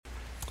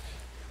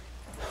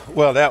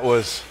Well, that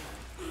was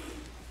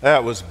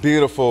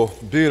beautiful,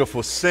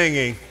 beautiful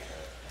singing.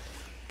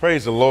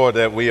 Praise the Lord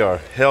that we are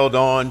held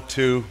on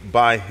to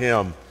by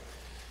Him,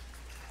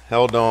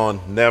 held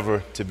on never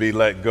to be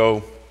let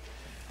go.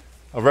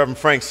 Reverend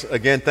Franks,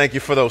 again, thank you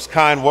for those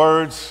kind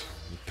words.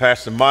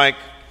 Pastor Mike,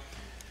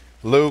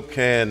 Luke,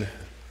 and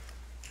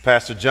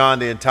Pastor John,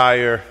 the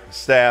entire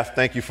staff,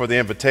 thank you for the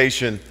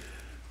invitation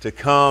to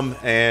come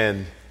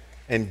and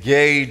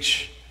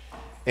engage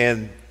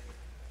in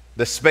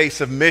the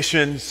space of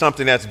mission,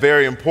 something that's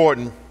very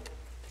important.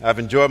 I've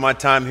enjoyed my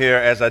time here,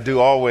 as I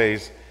do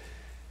always,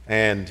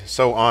 and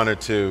so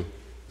honored to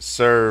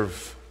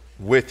serve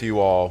with you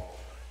all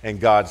in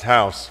God's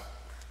house.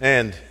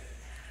 And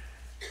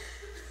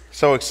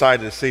so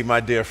excited to see my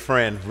dear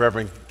friend,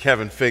 Reverend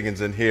Kevin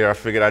Figgins, in here. I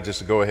figured I'd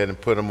just go ahead and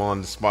put him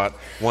on the spot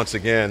once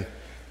again,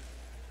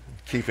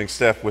 keeping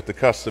step with the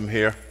custom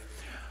here.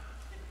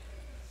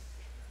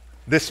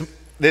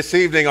 This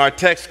evening, our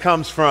text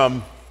comes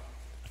from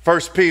 1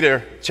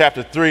 Peter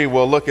chapter 3.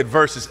 We'll look at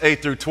verses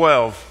 8 through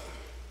 12.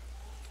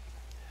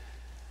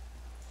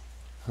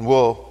 And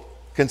we'll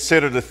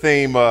consider the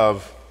theme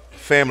of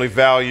family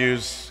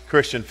values,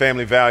 Christian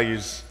family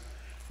values,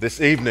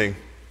 this evening.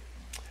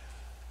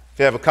 If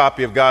you have a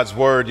copy of God's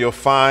Word, you'll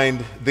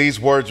find these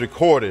words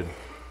recorded.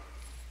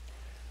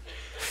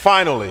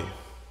 Finally,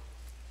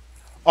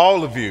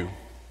 all of you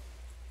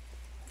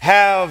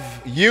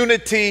have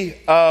unity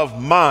of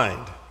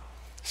mind,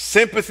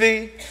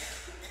 sympathy,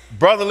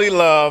 brotherly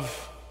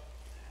love,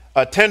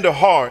 a tender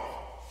heart,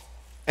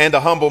 and a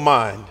humble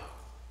mind.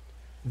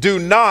 Do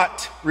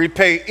not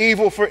repay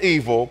evil for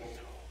evil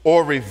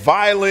or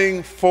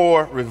reviling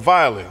for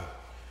reviling,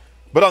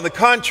 but on the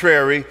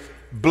contrary,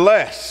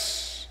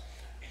 bless.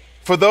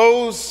 For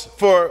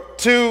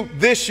to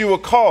this you were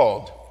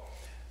called,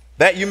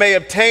 that you may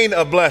obtain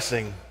a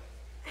blessing.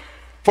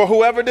 For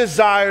whoever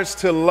desires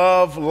to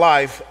love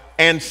life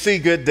and see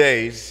good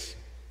days,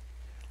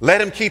 let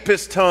him keep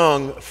his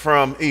tongue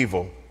from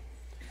evil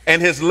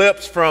and his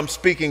lips from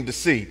speaking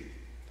deceit.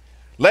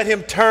 Let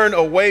him turn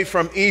away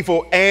from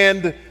evil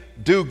and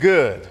do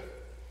good.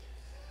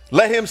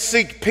 Let him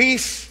seek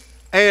peace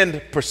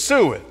and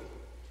pursue it.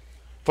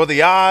 For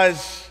the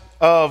eyes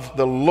of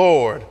the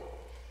Lord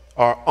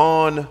are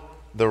on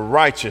the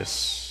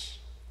righteous,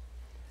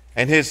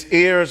 and his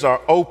ears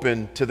are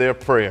open to their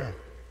prayer.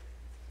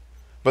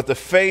 But the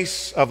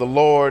face of the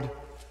Lord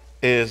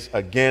is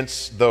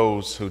against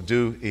those who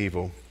do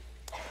evil.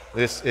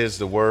 This is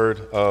the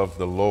word of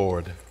the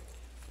Lord.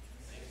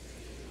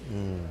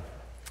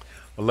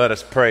 Well, let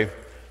us pray.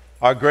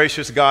 Our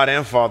gracious God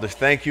and Father,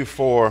 thank you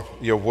for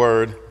your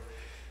word.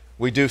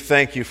 We do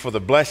thank you for the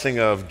blessing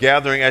of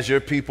gathering as your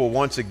people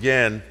once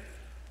again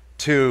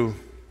to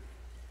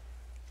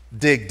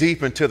dig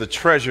deep into the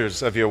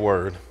treasures of your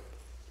word.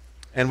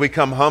 And we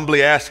come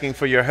humbly asking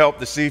for your help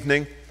this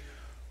evening.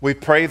 We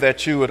pray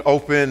that you would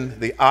open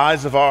the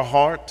eyes of our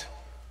heart.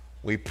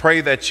 We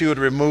pray that you would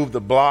remove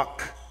the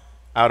block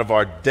out of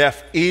our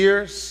deaf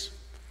ears.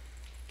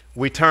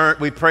 We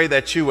pray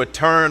that you would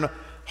turn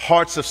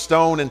hearts of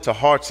stone into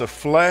hearts of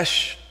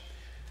flesh.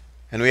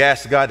 And we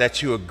ask, God,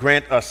 that you would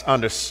grant us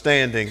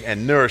understanding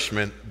and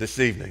nourishment this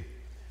evening.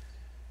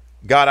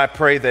 God, I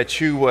pray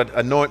that you would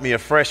anoint me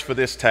afresh for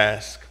this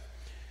task.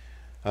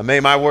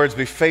 May my words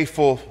be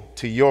faithful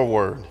to your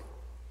word.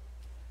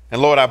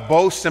 And Lord, I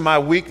boast in my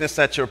weakness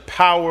that your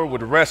power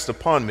would rest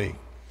upon me.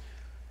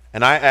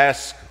 And I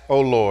ask, O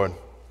Lord,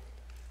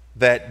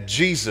 that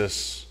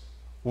Jesus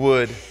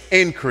would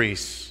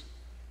increase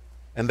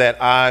and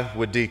that I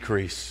would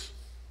decrease.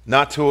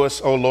 Not to us,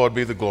 O Lord,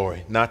 be the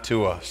glory, not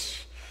to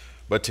us,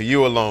 but to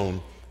you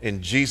alone.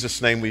 In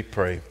Jesus' name we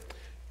pray.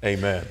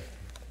 Amen.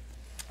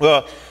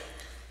 Well,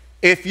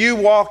 if you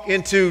walk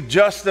into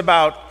just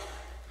about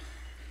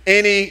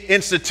any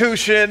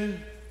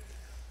institution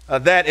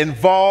that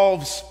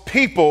involves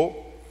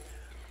people,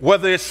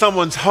 whether it's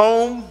someone's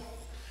home,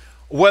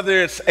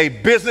 whether it's a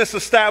business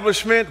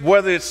establishment,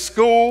 whether it's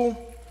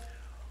school,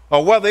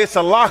 or whether it's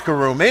a locker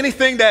room,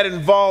 anything that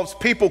involves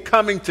people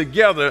coming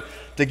together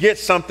to get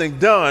something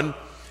done,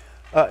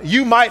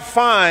 you might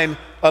find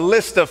a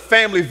list of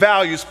family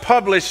values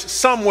published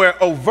somewhere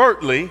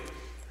overtly.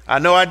 I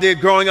know I did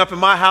growing up in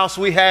my house.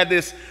 We had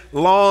this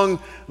long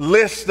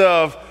list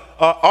of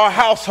our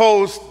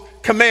household's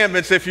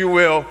commandments, if you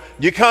will.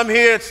 You come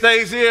here, it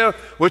stays here.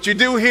 What you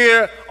do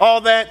here,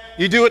 all that,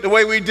 you do it the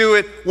way we do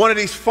it. One of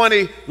these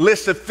funny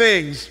lists of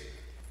things.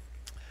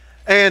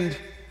 And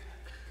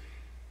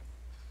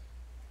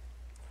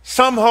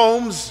some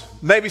homes,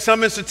 maybe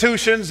some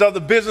institutions,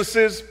 other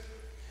businesses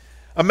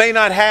may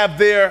not have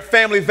their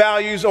family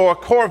values or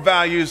core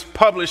values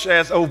published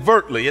as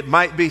overtly. It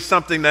might be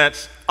something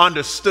that's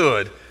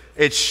understood.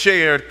 It's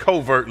shared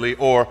covertly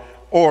or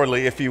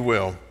orally, if you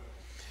will.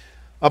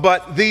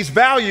 But these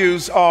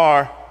values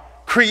are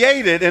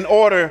created in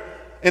order,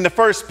 in the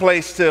first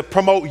place, to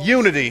promote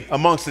unity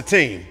amongst the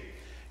team,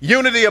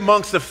 unity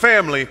amongst the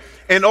family,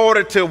 in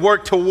order to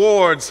work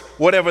towards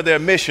whatever their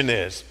mission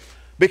is.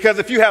 Because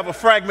if you have a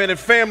fragmented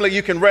family,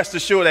 you can rest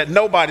assured that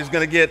nobody's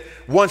going to get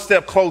one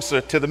step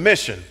closer to the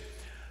mission.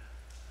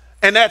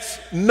 And that's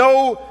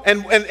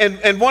and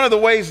one of the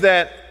ways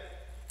that,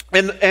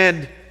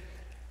 and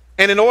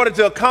in order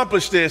to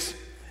accomplish this,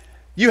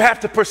 you have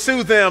to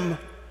pursue them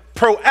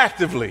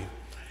proactively.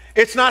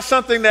 It's not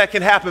something that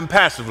can happen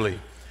passively.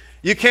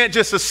 You can't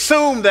just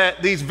assume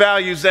that these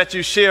values that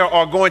you share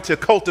are going to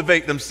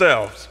cultivate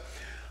themselves.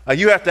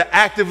 You have to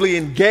actively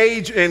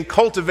engage in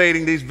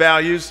cultivating these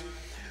values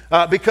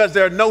because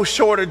there are no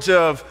shortage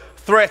of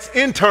threats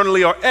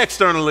internally or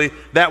externally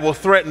that will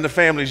threaten the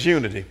family's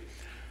unity.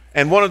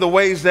 And one of the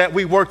ways that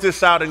we worked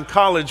this out in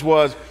college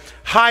was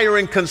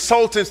hiring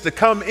consultants to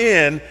come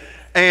in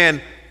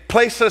and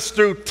place us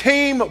through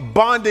team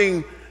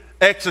bonding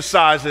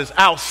exercises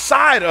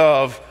outside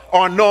of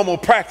our normal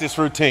practice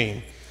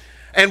routine.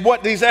 And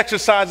what these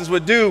exercises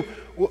would do,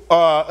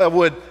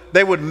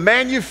 they would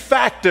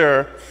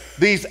manufacture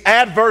these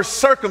adverse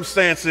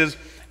circumstances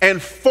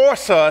and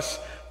force us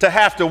to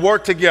have to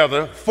work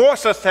together,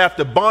 force us to have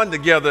to bond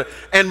together,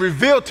 and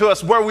reveal to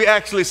us where we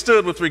actually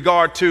stood with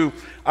regard to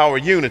our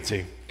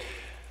unity.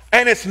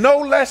 And it's no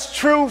less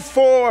true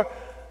for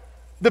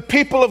the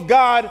people of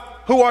God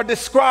who are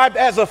described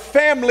as a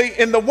family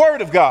in the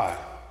Word of God.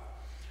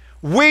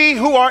 We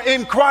who are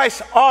in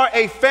Christ are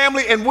a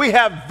family, and we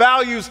have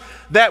values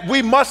that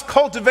we must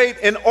cultivate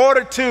in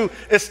order to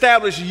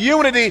establish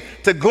unity,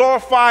 to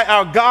glorify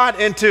our God,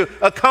 and to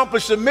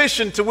accomplish the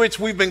mission to which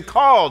we've been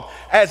called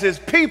as His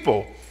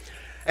people.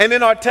 And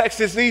in our text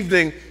this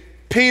evening,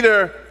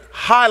 Peter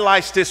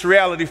highlights this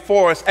reality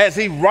for us as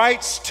he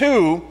writes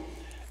to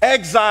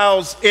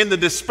exiles in the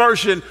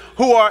dispersion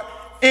who are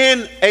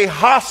in a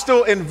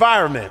hostile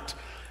environment.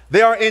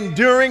 They are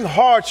enduring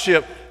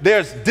hardship.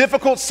 There's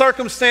difficult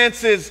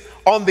circumstances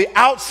on the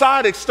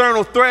outside,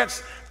 external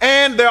threats,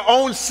 and their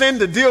own sin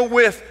to deal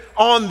with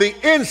on the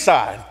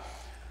inside.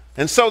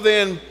 And so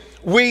then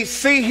we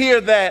see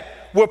here that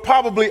we're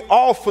probably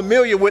all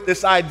familiar with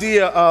this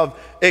idea of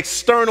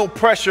external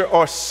pressure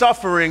or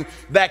suffering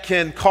that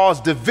can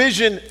cause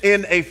division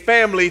in a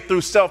family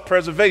through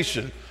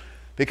self-preservation.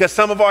 Because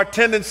some of our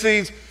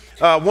tendencies,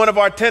 one of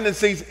our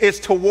tendencies is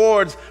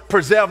towards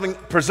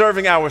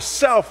preserving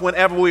ourselves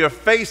whenever we are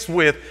faced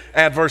with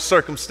adverse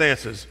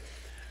circumstances.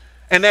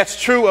 And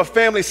that's true of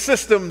family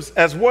systems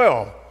as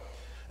well.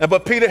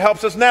 But Peter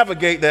helps us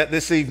navigate that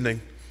this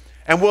evening.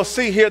 And we'll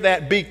see here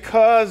that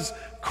because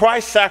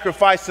Christ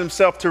sacrificed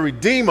himself to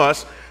redeem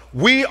us,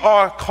 we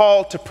are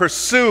called to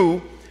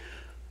pursue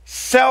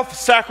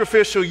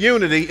self-sacrificial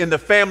unity in the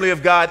family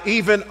of God,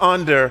 even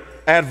under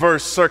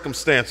adverse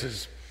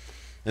circumstances.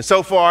 And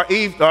so for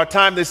our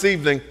time this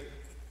evening,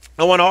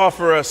 I want to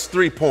offer us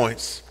 3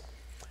 points,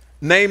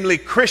 namely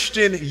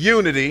Christian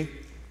unity,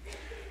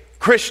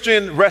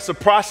 Christian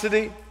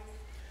reciprocity,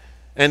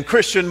 and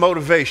Christian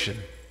motivation.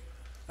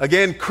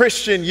 Again,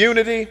 Christian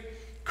unity,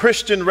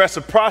 Christian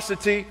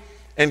reciprocity,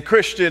 and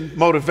Christian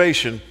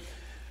motivation.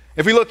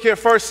 If we look here,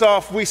 first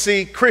off, we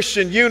see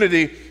Christian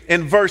unity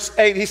in verse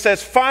 8. He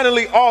says,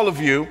 finally, all of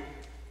you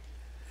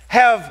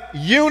have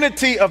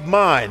unity of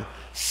mind,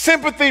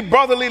 sympathy,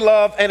 brotherly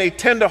love, and a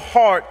tender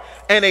heart,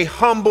 and a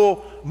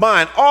humble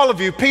mind. All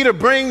of you. Peter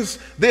brings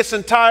this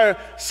entire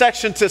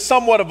section to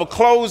somewhat of a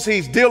close.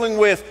 He's dealing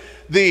with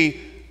the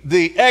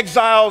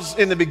exiles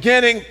in the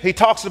beginning. He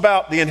talks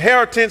about the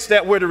inheritance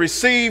that we're to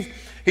receive.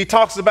 He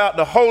talks about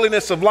the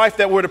holiness of life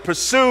that we're to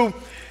pursue.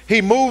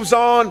 He moves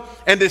on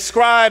and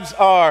describes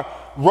our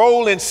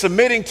role in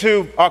submitting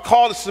to, our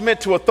call to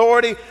submit to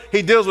authority.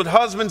 He deals with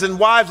husbands and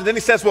wives. And then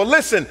he says, well,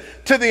 listen,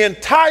 to the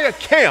entire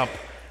camp,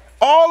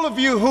 all of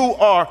you who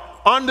are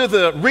under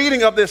the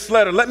reading of this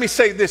letter, let me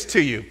say this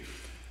to you.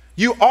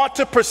 You ought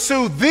to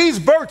pursue these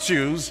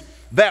virtues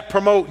that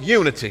promote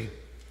unity.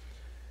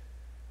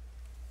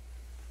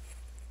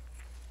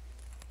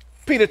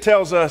 Peter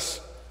tells us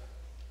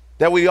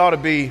that we ought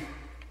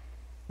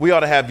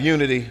to have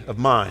unity of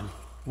mind.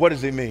 What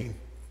does he mean?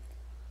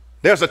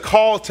 There's a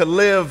call to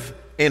live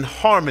in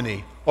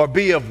harmony or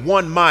be of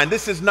one mind.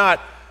 This is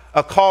not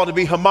a call to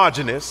be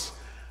homogeneous.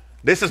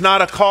 This is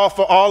not a call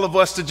for all of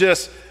us to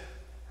just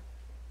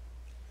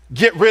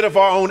get rid of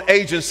our own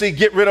agency,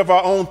 get rid of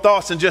our own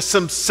thoughts, and just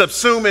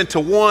subsume into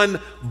one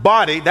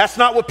body. That's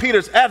not what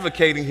Peter's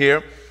advocating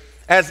here.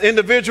 As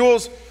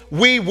individuals,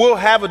 we will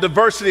have a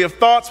diversity of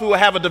thoughts. We will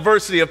have a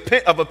diversity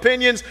of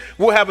opinions.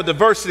 We'll have a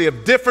diversity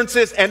of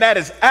differences, and that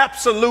is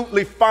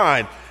absolutely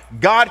fine.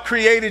 God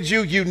created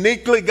you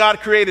uniquely. God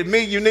created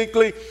me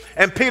uniquely.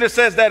 And Peter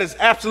says that is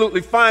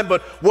absolutely fine.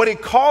 But what he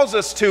calls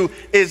us to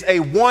is a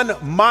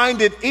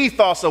one-minded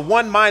ethos, a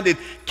one-minded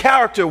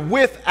character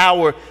with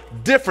our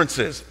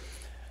differences.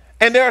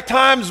 And there are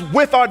times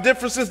with our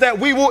differences that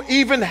we will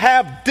even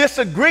have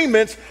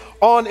disagreements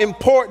on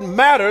important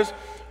matters,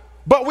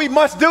 but we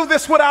must do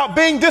this without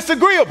being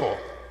disagreeable.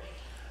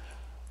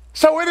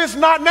 So it is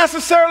not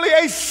necessarily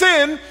a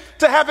sin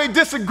to have a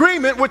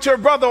disagreement with your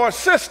brother or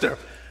sister.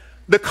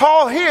 The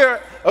call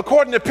here,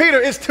 according to Peter,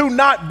 is to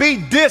not be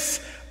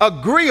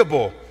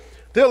disagreeable.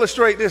 To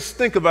illustrate this,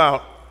 think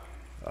about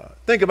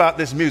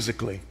this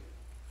musically.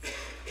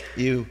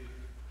 you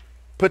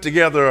put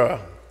together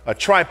a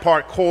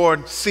tripart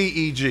chord,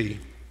 C-E-G.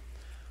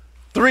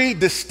 3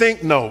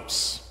 distinct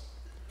notes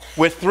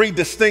with 3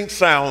 distinct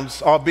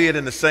sounds, albeit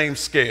in the same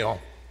scale.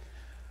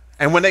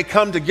 And when they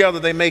come together,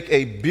 they make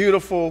a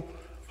beautiful,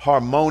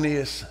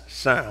 harmonious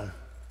sound.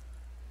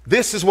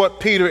 This is what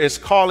Peter is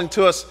calling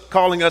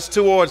us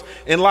towards.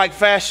 In like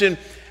fashion,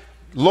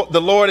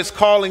 the Lord is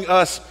calling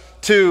us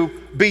to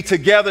be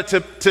together,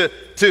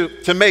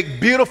 to make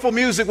beautiful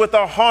music with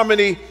our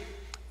harmony,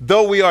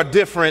 though we are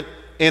different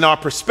in our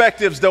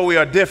perspectives, though we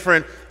are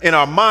different in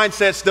our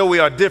mindsets, though we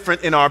are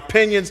different in our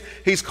opinions.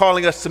 He's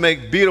calling us to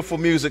make beautiful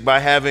music by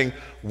having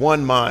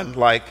one mind,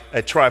 like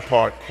a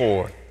tripart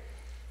chord.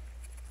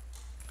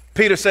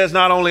 Peter says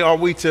not only are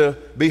we to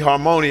be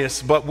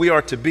harmonious, but we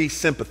are to be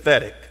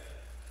sympathetic.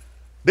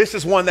 This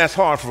is one that's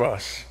hard for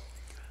us.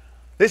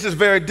 This is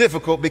very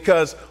difficult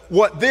because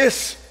what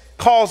this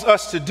calls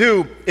us to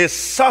do is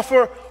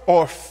suffer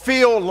or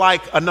feel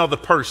like another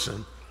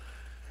person.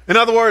 In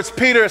other words,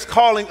 Peter is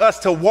calling us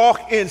to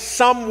walk in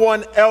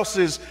someone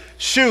else's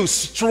shoes.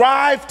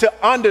 Strive to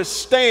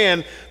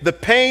understand the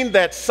pain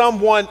that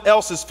someone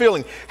else is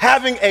feeling.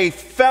 Having a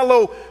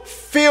fellow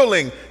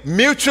feeling,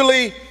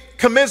 it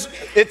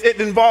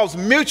involves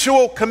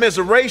mutual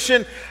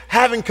commiseration,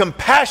 having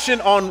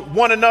compassion on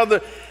one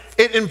another.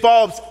 It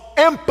involves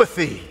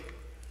empathy.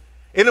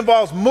 It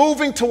involves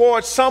moving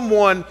towards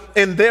someone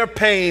in their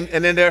pain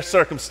and in their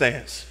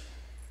circumstance.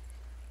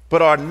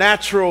 But our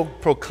natural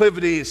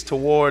proclivity is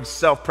towards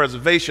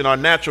self-preservation. Our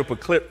natural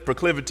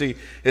proclivity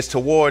is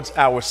towards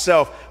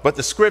ourselves. But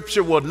the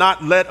scripture will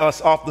not let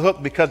us off the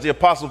hook, because the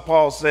Apostle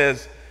Paul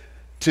says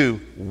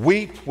to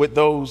weep with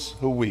those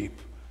who weep,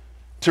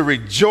 to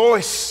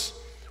rejoice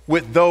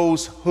with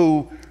those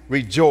who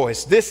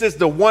rejoice. This is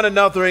the one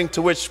anothering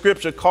to which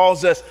scripture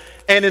calls us.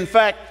 And in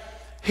fact,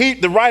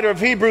 the writer of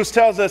Hebrews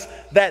tells us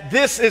that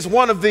this is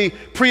one of the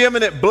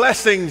preeminent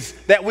blessings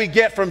that we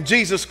get from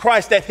Jesus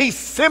Christ, that he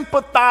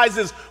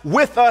sympathizes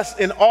with us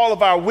in all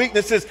of our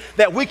weaknesses,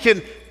 that we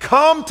can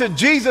come to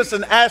Jesus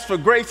and ask for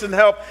grace and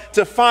help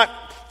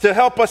to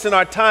help us in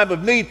our time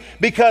of need,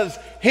 because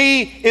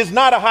he is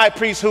not a high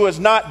priest who has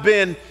not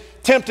been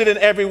tempted in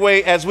every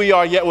way as we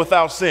are, yet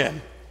without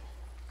sin.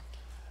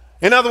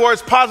 In other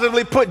words,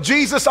 positively put,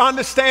 Jesus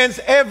understands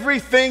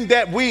everything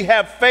that we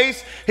have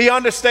faced. He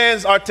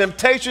understands our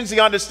temptations. He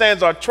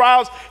understands our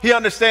trials. He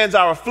understands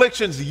our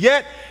afflictions,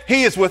 yet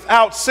he is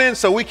without sin,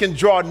 so we can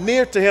draw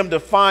near to him to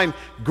find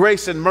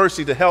grace and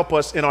mercy to help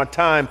us in our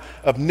time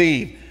of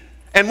need.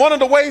 And one of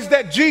the ways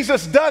that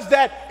Jesus does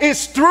that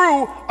is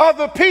through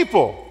other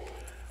people.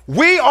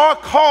 We are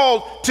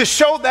called to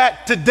show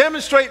that, to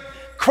demonstrate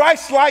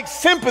Christ-like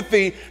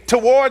sympathy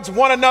towards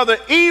one another,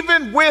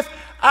 even with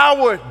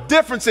our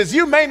differences.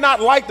 You may not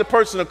like the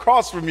person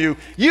across from you.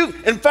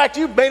 In fact,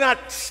 you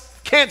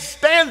can't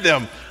stand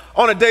them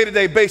on a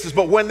day-to-day basis,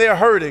 but when they're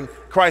hurting,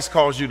 Christ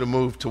calls you to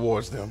move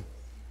towards them.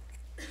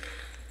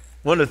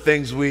 One of the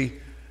things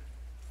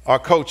our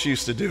coach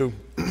used to do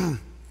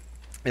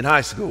in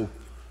high school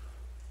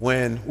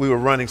when we were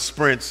running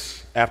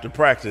sprints after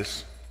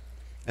practice,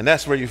 and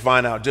that's where you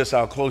find out just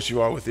how close you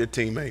are with your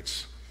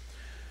teammates.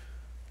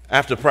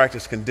 After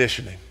practice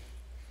conditioning,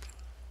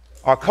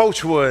 our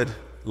coach would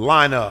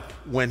line up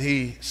when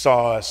he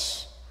saw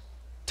us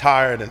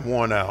tired and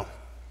worn out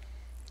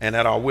and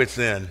at our wits'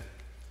 end,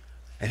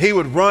 and he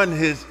would run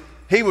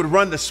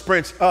the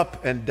sprints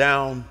up and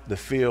down the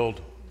field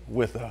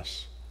with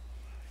us.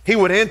 He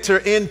would enter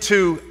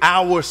into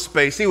our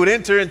space. He would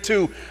enter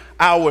into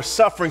our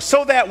suffering,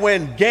 so that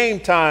when game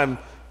time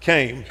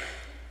came,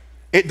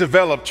 it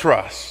developed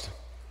trust.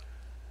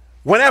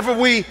 Whenever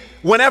we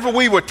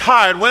were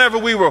tired, whenever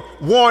we were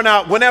worn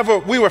out, whenever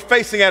we were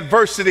facing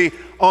adversity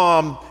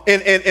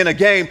in a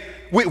game,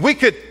 we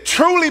could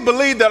truly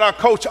believe that our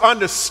coach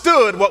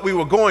understood what we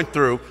were going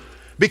through,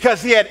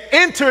 because he had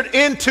entered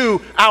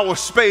into our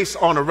space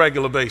on a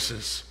regular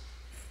basis.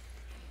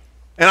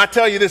 And I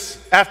tell you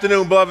this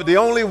afternoon, beloved, the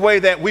only way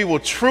that we will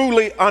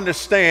truly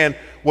understand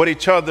what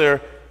each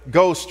other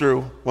goes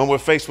through when we're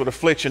faced with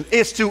affliction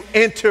is to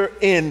enter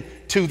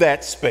into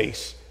that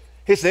space.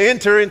 It's to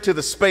enter into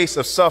the space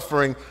of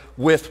suffering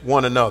with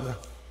one another.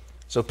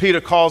 So Peter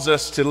calls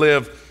us to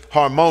live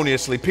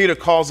harmoniously. Peter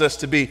calls us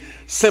to be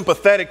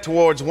sympathetic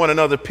towards one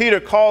another. Peter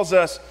calls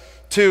us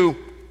to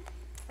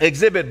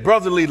exhibit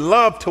brotherly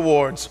love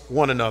towards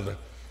one another.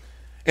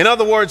 In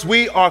other words,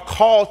 we are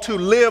called to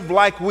live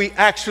like we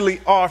actually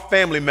are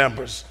family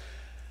members.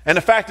 And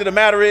the fact of the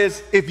matter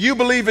is, if you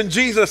believe in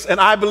Jesus and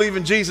I believe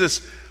in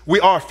Jesus, we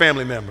are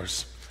family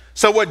members.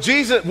 So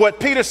what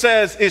Peter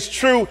says is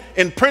true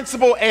in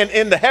principle and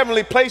in the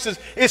heavenly places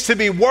is to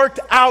be worked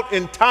out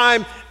in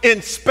time,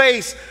 in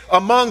space,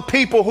 among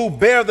people who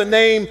bear the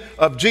name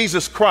of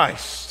Jesus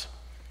Christ.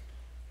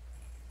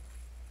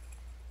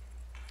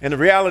 And the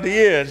reality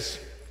is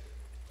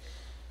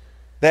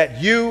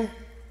that you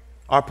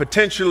are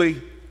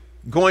potentially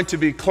going to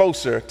be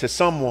closer to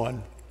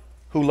someone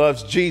who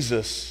loves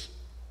Jesus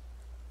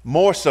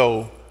more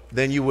so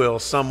than you will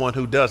someone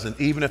who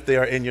doesn't, even if they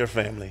are in your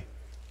family.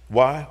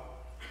 Why?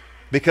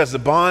 Because the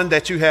bond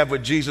that you have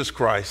with Jesus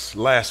Christ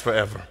lasts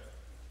forever.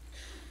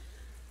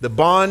 The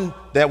bond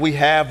that we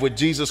have with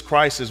Jesus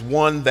Christ is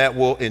one that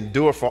will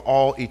endure for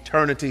all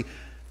eternity,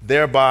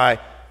 thereby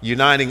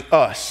uniting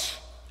us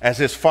as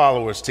his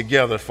followers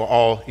together for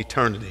all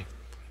eternity.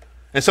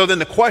 And so then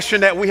the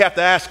question that we have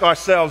to ask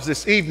ourselves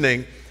this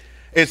evening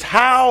is,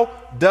 how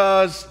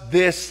does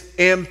this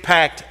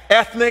impact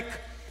ethnic,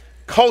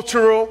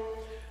 cultural,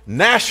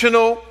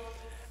 national,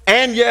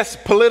 and yes,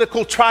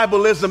 political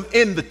tribalism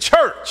in the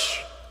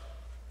church?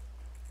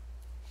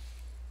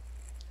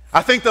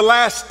 I think the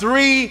last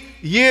 3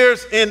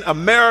 years in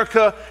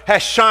America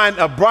has shined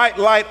a bright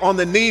light on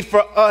the need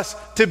for us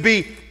to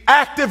be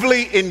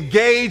actively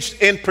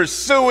engaged in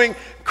pursuing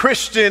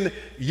Christian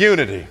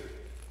unity.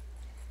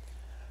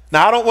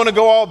 Now, I don't want to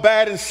go all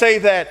bad and say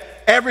that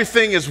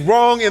everything is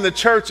wrong in the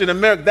church in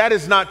America. That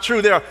is not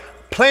true. There are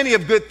plenty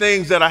of good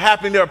things that are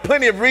happening. There are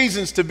plenty of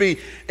reasons to be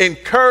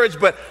encouraged.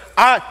 But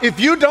if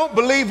you don't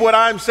believe what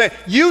I'm saying,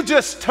 you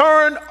just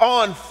turn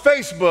on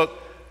Facebook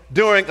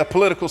during a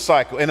political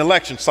cycle, an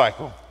election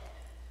cycle.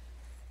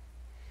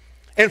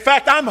 In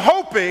fact, I'm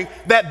hoping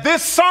that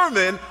this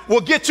sermon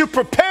will get you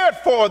prepared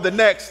for the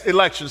next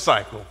election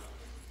cycle,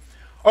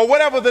 or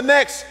whatever the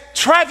next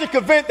tragic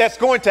event that's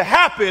going to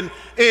happen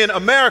in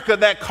America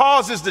that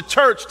causes the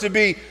church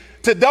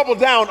to double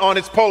down on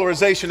its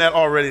polarization that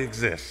already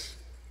exists.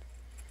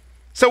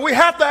 So we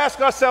have to ask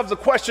ourselves a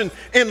question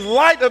in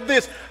light of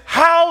this: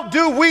 how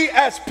do we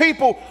as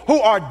people who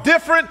are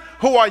different,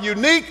 who are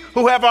unique,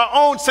 who have our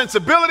own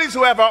sensibilities,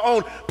 who have our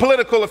own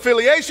political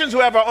affiliations, who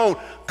have our own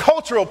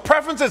cultural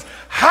preferences,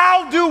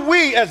 how do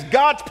we as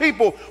God's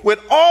people with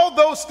all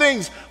those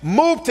things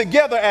move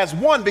together as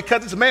one?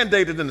 Because it's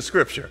mandated in the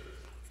scripture.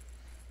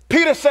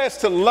 Peter says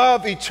to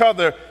love each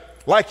other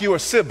like you are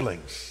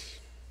siblings.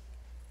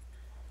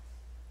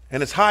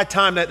 And it's high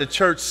time that the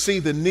church see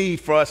the need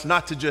for us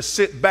not to just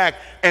sit back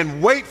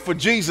and wait for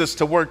Jesus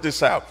to work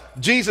this out.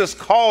 Jesus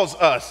calls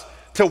us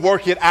to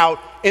work it out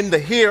in the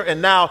here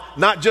and now,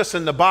 not just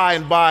in the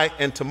by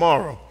and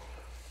tomorrow.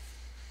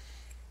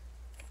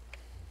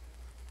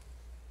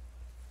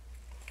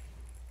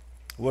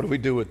 What do we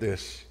do with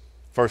this?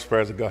 First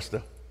Prayers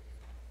Augusta.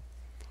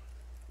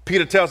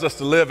 Peter tells us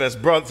to live as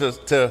brothers,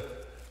 to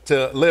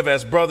live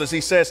as brothers.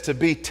 He says to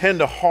be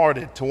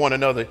tenderhearted to one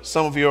another.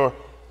 Some of your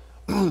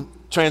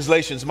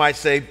translations might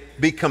say,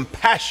 be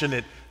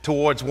compassionate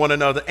towards one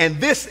another.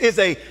 And this is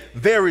a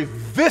very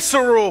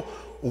visceral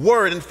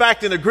word. In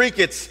fact, in the Greek,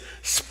 it's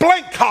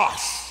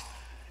splenkos.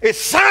 It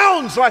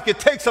sounds like it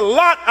takes a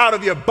lot out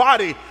of your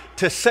body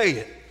to say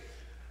it.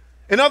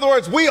 In other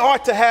words, we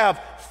ought to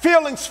have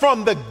feelings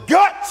from the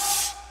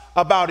guts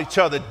about each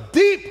other,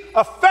 deep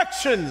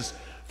affections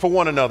for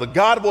one another.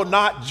 God will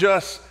not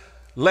just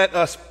let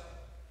us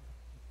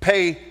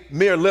pay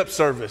mere lip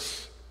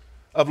service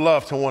of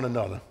love to one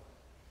another.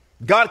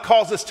 God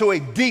calls us to a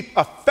deep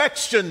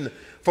affection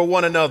for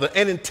one another,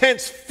 an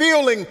intense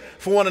feeling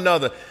for one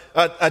another,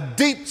 a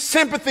deep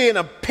sympathy and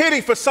a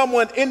pity for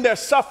someone in their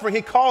suffering.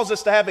 He calls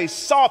us to have a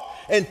soft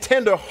and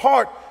tender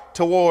heart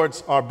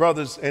towards our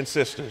brothers and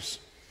sisters.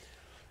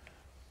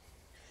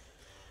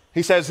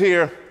 He says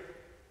here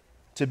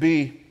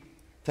to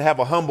have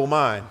a humble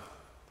mind.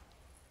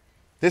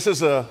 This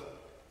is a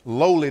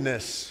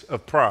lowliness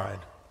of pride.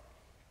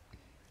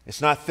 It's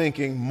not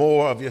thinking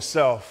more of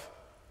yourself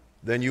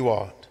than you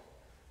ought.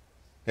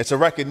 It's a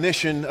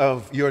recognition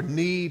of your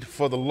need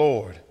for the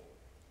Lord.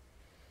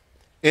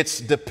 It's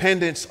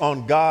dependence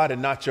on God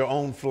and not your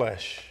own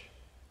flesh.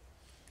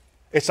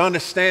 It's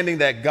understanding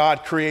that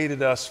God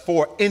created us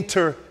for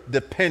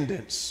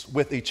interdependence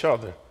with each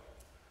other.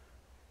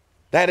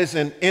 That is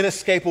an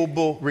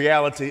inescapable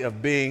reality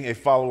of being a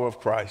follower of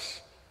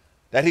Christ,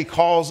 that he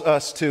calls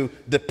us to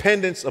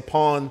dependence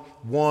upon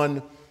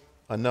one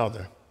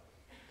another.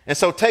 And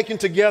so taken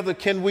together,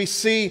 can we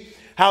see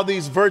how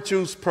these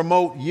virtues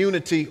promote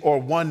unity or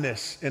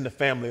oneness in the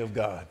family of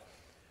God?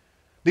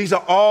 These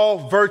are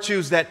all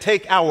virtues that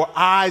take our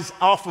eyes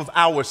off of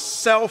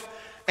ourself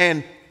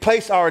and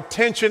place our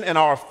attention and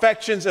our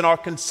affections and our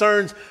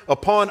concerns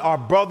upon our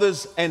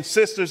brothers and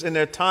sisters in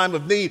their time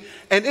of need.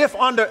 And if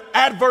under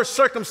adverse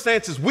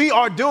circumstances we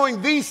are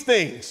doing these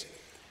things,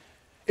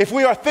 if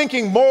we are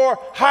thinking more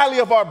highly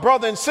of our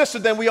brother and sister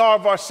than we are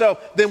of ourselves,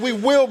 then we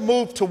will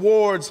move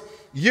towards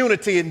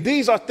unity. And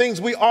these are things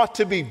we ought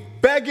to be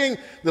begging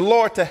the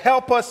Lord to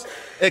help us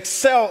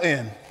excel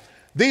in.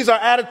 These are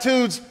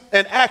attitudes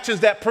and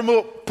actions that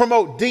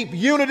promote deep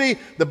unity,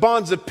 the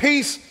bonds of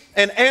peace,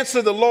 and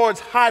answer the Lord's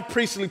high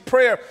priestly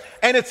prayer.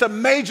 And it's a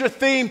major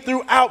theme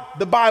throughout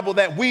the Bible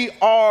that we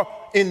are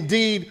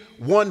indeed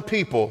one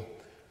people.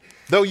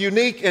 Though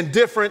unique and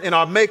different in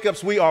our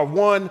makeups, we are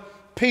one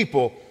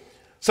people.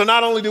 So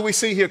not only do we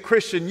see here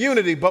Christian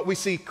unity, but we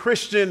see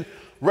Christian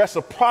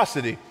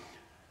reciprocity.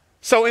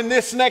 So in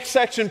this next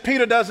section,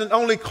 Peter doesn't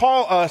only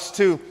call us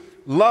to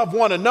love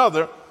one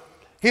another.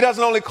 He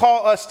doesn't only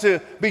call us to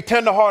be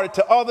tenderhearted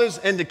to others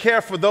and to care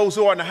for those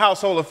who are in the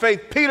household of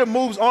faith. Peter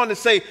moves on to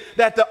say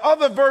that the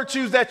other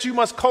virtues that you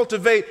must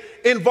cultivate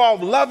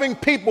involve loving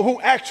people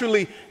who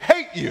actually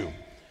hate you.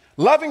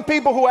 loving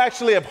people who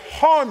actually have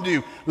harmed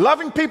you,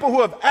 loving people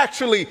who have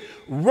actually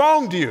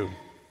wronged you.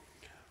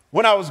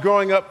 When I was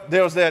growing up,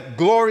 there was that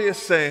glorious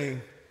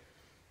saying,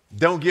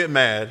 don't get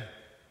mad,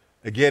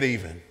 get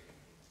even.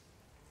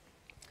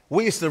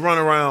 We used to run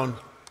around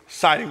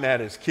citing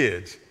that as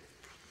kids.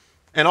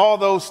 And all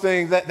those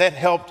things that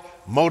helped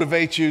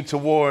motivate you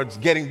towards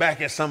getting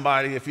back at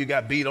somebody if you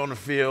got beat on the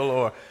field,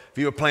 or if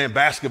you were playing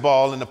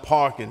basketball in the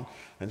park and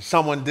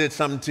someone did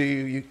something to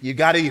you, you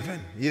got even.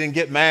 You didn't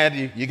get mad,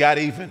 you got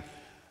even.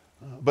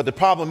 But the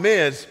problem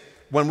is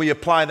when we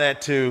apply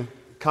that to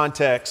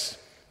contexts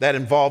that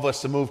involve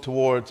us to move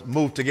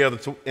together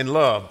in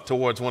love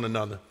towards one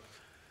another.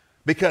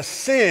 Because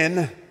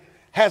sin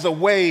has a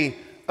way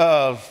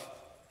of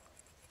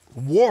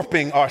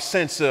warping our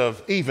sense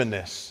of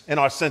evenness and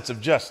our sense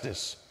of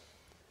justice.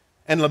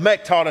 And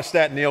Lamech taught us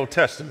that in the Old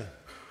Testament,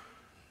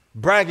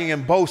 bragging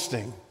and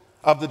boasting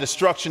of the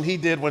destruction he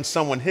did when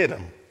someone hit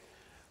him.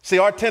 See,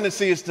 our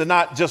tendency is to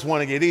not just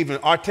want to get even.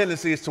 Our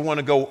tendency is to want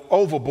to go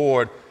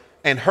overboard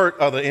and hurt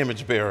other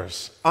image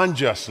bearers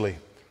unjustly.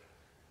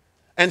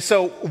 And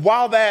so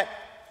while that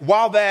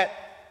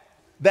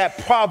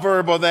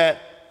proverb or that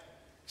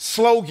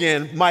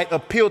slogan might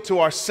appeal to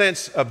our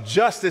sense of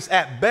justice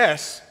at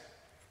best,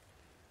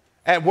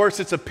 at worst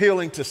it's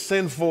appealing to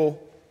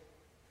sinful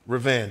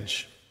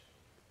revenge.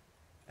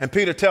 And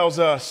Peter tells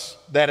us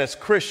that as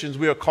Christians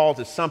we are called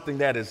to something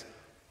that is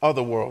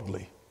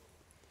otherworldly,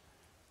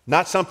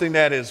 not something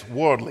that is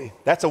worldly.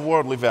 That's a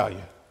worldly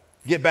value.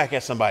 Get back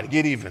at somebody,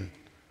 get even.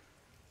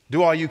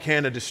 Do all you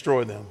can to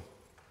destroy them.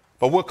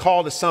 But we're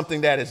called to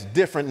something that is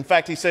different. In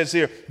fact, he says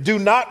here, do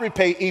not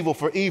repay evil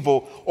for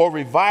evil or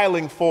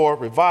reviling for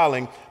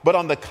reviling, but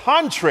on the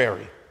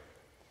contrary,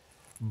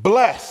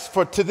 bless,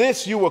 for to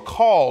this you were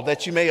called,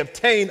 that you may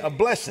obtain a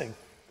blessing.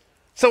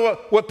 So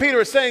what Peter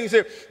is saying is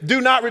here,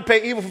 do not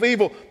repay evil for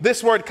evil.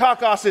 This word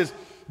kakos is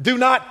do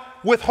not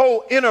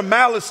withhold inner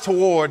malice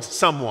towards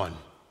someone.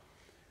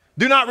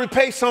 Do not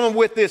repay someone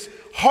with this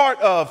heart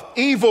of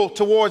evil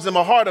towards them,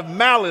 a heart of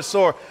malice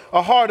or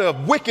a heart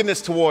of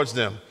wickedness towards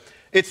them.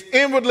 It's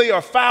inwardly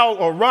or foul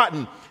or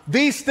rotten.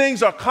 These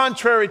things are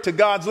contrary to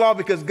God's law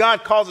because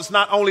God calls us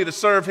not only to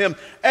serve him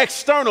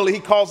externally, he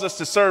calls us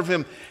to serve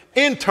him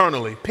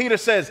internally. Peter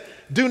says,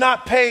 do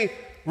not pay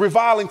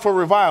reviling for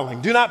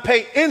reviling. Do not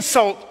pay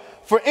insult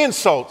for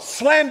insult,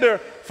 slander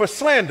for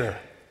slander.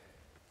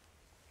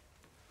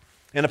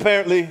 And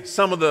apparently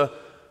some of the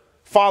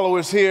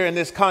followers here in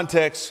this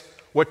context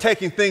were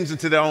taking things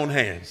into their own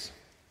hands.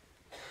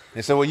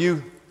 They said, well,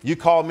 you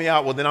called me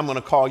out, well, then I'm going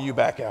to call you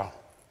back out.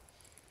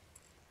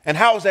 And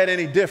how is that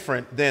any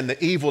different than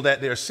the evil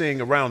that they're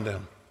seeing around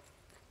them?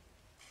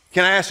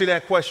 Can I ask you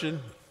that question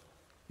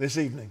this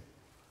evening?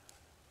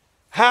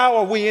 How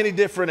are we any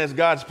different as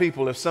God's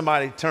people if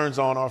somebody turns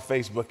on our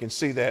Facebook and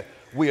see that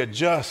we are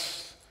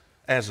just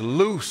as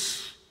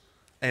loose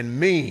and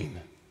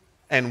mean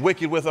and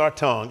wicked with our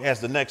tongue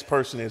as the next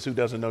person is who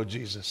doesn't know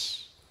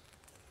Jesus?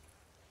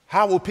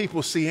 How will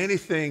people see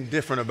anything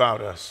different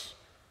about us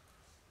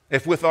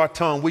if with our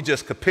tongue we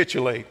just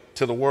capitulate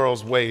to the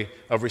world's way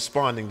of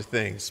responding to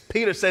things?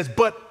 Peter says,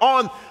 but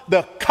on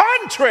the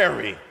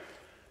contrary.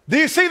 Do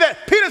you see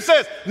that? Peter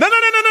says, no.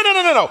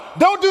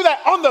 Don't do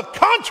that. On the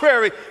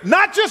contrary,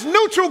 not just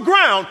neutral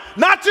ground,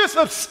 not just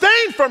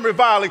abstain from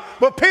reviling,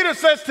 but Peter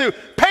says to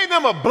pay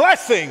them a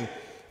blessing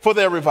for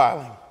their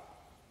reviling.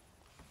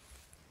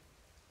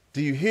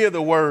 Do you hear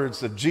the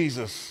words of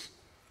Jesus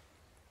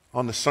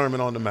on the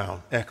Sermon on the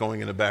Mount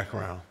echoing in the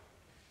background?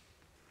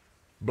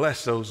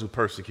 Bless those who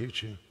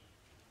persecute you.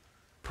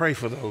 Pray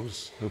for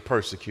those who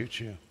persecute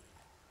you.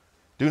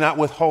 Do not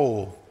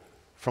withhold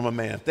from a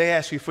man. If they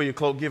ask you for your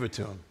cloak, give it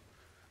to them.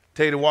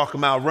 Tell you to walk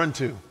them out, run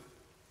to.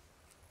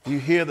 Do you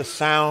hear the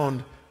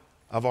sound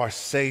of our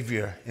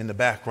Savior in the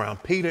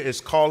background? Peter is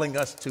calling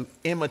us to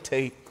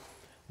imitate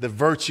the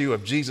virtue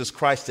of Jesus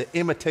Christ, to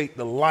imitate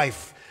the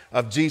life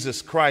of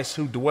Jesus Christ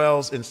who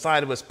dwells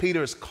inside of us.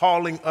 Peter is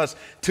calling us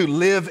to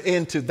live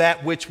into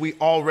that which we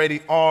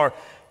already are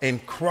in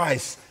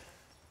Christ.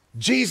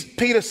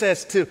 Peter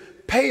says to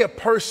pay a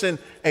person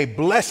a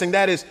blessing,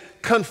 that is,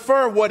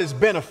 confer what is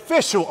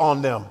beneficial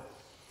on them.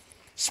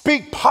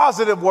 Speak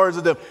positive words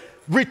of them.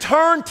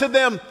 Return to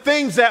them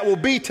things that will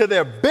be to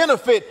their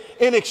benefit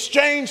in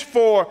exchange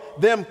for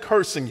them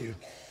cursing you.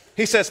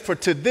 He says, for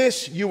to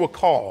this you were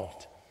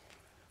called.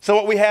 So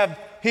what we have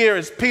here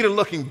is Peter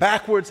looking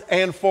backwards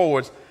and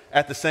forwards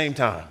at the same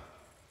time.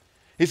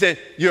 He said,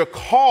 you're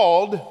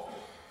called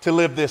to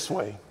live this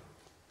way.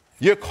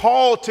 You're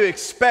called to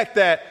expect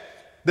that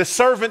the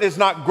servant is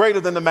not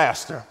greater than the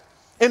master.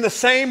 In the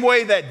same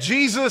way that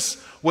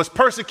Jesus was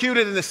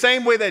persecuted, in the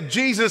same way that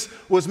Jesus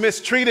was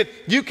mistreated,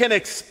 you can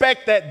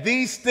expect that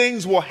these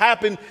things will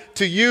happen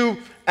to you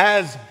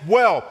as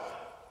well.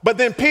 But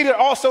then Peter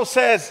also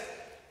says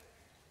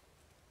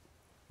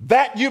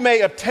that you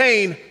may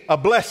obtain a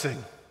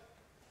blessing.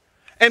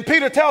 And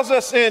Peter tells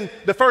us in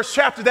the first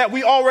chapter that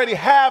we already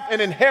have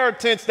an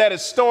inheritance that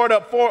is stored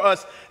up for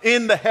us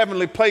in the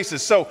heavenly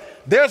places. So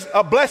there's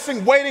a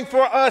blessing waiting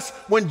for us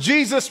when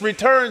Jesus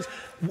returns.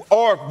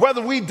 or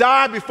whether we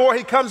die before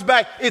he comes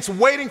back, it's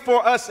waiting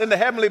for us in the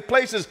heavenly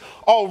places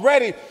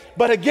already.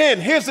 But again,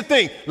 here's the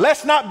thing.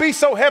 Let's not be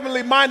so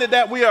heavenly minded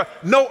that we are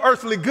no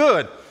earthly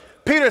good.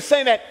 Peter is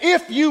saying that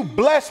if you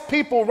bless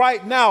people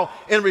right now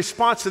in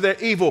response to their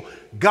evil,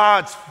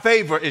 God's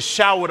favor is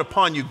showered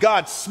upon you.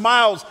 God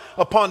smiles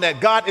upon that.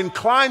 God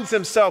inclines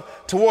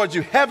himself towards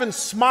you. Heaven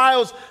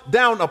smiles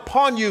down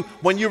upon you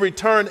when you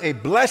return a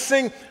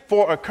blessing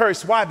for a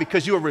curse. Why?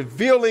 Because you are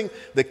revealing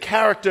the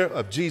character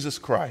of Jesus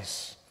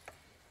Christ.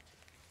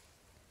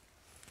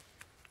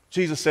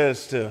 Jesus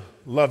says to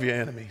love your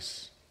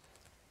enemies.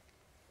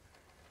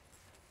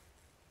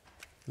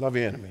 Love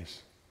your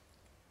enemies.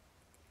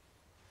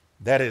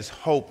 That is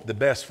hope the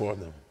best for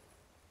them.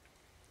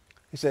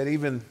 He said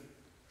even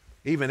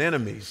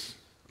enemies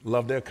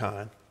love their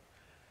kind.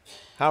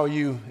 How are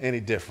you any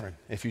different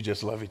if you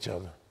just love each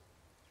other?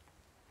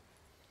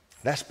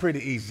 That's pretty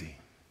easy.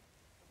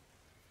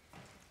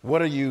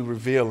 What are you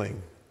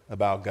revealing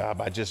about God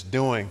by just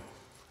doing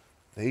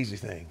the easy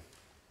thing?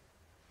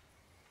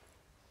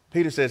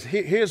 Peter says,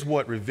 here's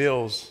what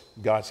reveals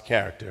God's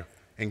character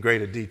in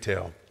greater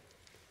detail.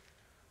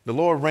 The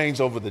Lord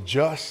reigns over the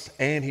just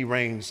and he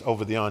reigns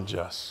over the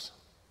unjust.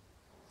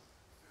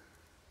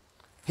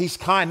 He's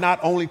kind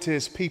not only to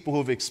his people who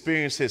have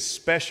experienced his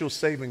special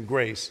saving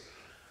grace,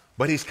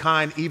 but he's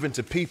kind even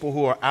to people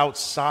who are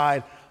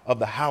outside of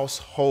the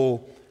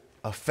household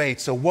of faith.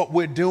 So what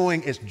we're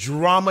doing is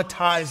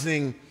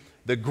dramatizing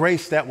the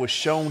grace that was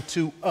shown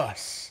to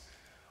us.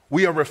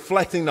 We are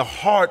reflecting the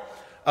heart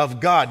of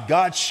God.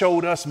 God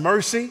showed us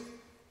mercy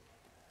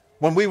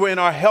when we were in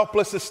our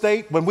helpless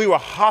estate, when we were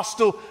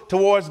hostile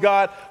towards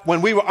God,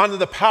 when we were under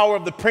the power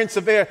of the prince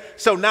of air.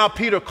 So now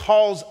Peter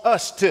calls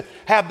us to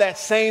have that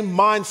same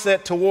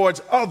mindset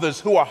towards others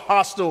who are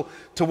hostile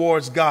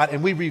towards God.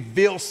 And we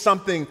reveal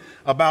something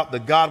about the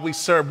God we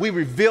serve. We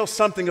reveal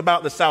something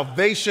about the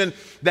salvation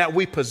that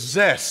we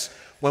possess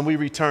when we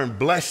return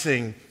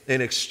blessing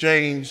in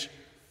exchange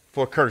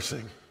for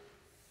cursing.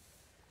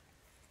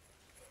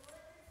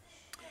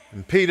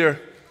 And Peter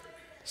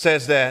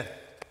says that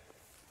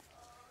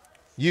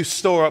you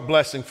store up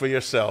blessing for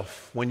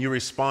yourself when you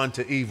respond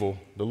to evil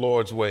the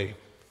Lord's way.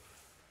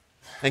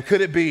 And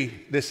could it be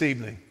this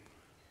evening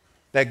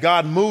that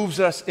God moves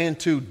us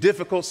into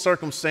difficult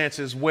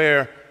circumstances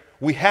where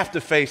we have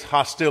to face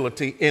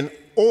hostility in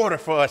order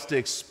for us to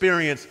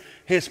experience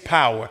his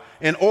power,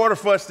 in order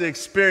for us to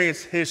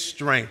experience his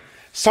strength,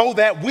 so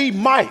that we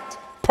might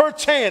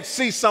perchance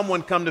see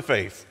someone come to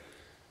faith?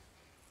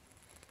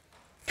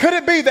 Could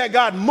it be that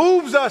God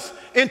moves us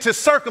into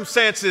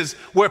circumstances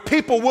where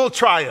people will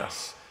try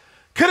us?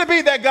 Could it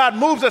be that God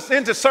moves us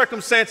into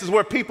circumstances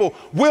where people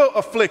will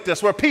afflict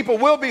us, where people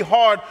will be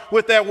hard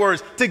with their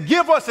words, to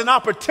give us an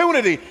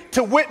opportunity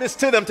to witness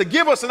to them, to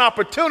give us an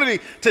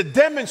opportunity to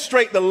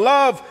demonstrate the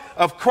love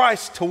of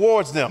Christ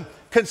towards them?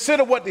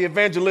 Consider what the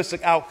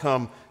evangelistic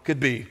outcome could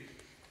be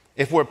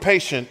if we're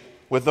patient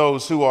with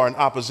those who are in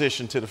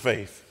opposition to the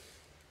faith.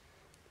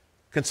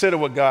 Consider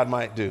what God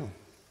might do.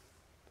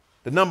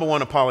 The number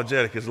one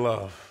apologetic is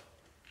love.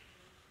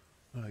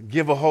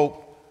 Give a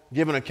hope,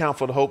 give an account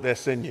for the hope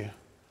that's in you.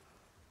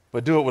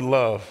 But do it with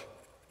love,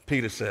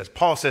 Peter says.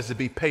 Paul says to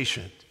be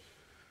patient.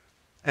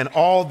 And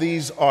all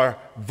these are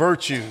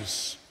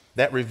virtues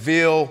that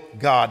reveal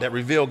God, that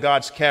reveal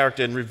God's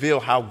character and reveal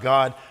how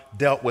God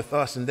dealt with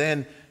us. And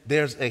then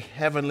there's a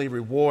heavenly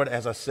reward,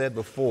 as I said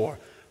before,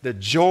 the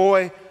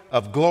joy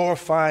of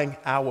glorifying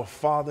our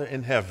Father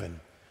in heaven.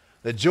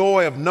 The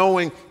joy of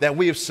knowing that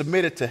we have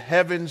submitted to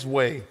heaven's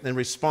way in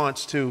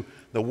response to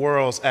the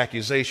world's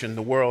accusation,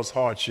 the world's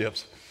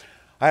hardships.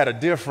 I had a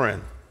dear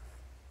friend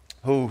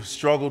who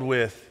struggled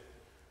with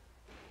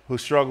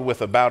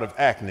a bout of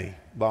acne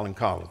while in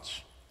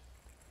college.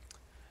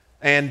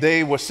 And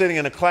they were sitting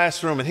in a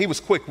classroom, and he was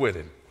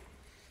quick-witted,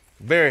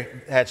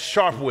 had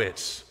sharp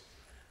wits.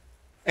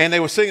 And they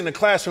were sitting in the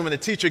classroom, and the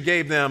teacher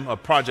gave them a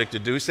project to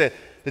do. The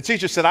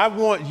teacher said, I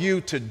want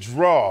you to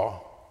draw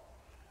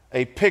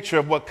a picture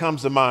of what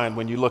comes to mind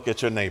when you look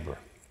at your neighbor.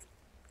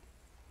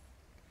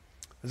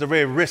 It's a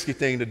very risky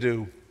thing to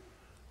do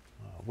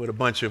with a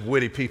bunch of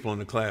witty people in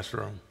the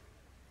classroom.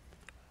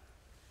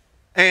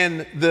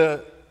 And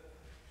the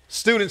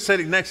student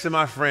sitting next to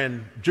my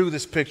friend drew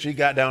this picture. He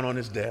got down on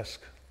his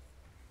desk.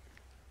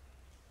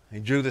 He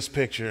drew this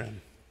picture,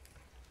 and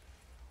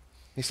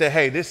he said,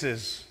 hey, this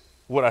is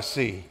what I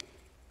see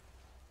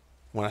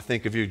when I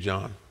think of you,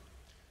 John.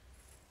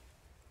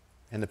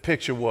 And the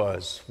picture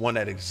was one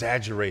that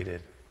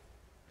exaggerated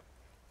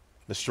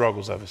the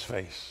struggles of his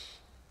face.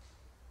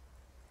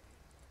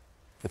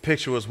 The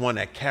picture was one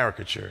that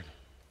caricatured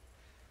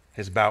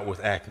his bout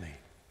with acne.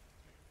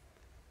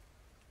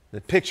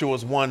 The picture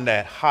was one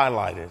that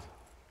highlighted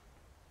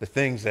the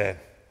things that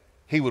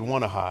he would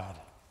want to hide.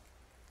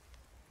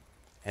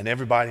 And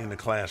everybody in the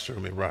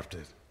classroom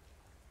erupted.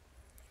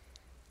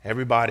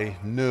 Everybody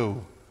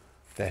knew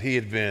that he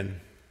had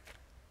been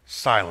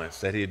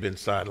silenced, that he had been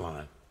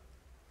sidelined.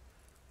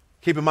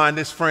 Keep in mind,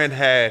 this friend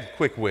had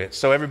quick wit,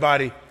 so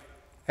everybody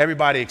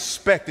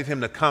expected him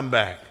to come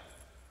back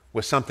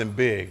with something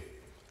big.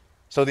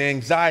 So the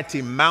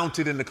anxiety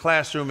mounted in the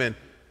classroom, and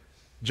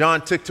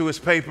John took to his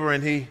paper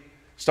and he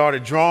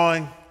started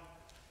drawing,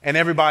 and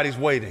everybody's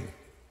waiting.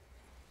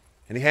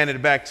 And he handed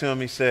it back to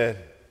him. He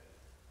said,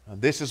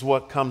 "This is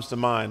what comes to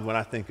mind when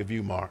I think of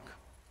you, Mark."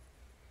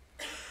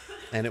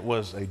 And it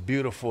was a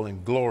beautiful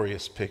and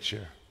glorious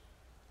picture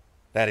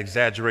that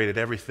exaggerated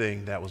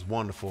everything that was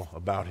wonderful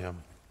about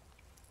him.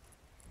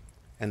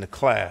 And the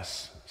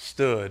class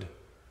stood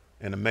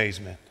in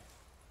amazement.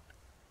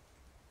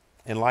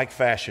 In like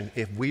fashion,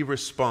 if we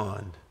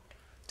respond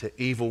to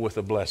evil with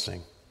a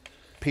blessing,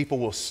 people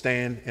will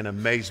stand in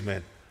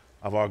amazement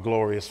of our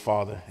glorious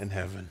Father in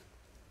heaven.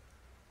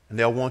 And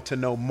they'll want to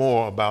know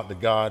more about the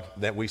God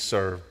that we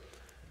serve.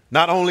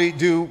 Not only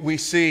do we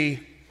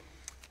see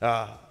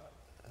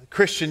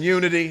Christian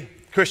unity,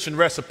 Christian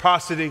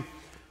reciprocity,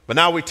 but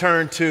now we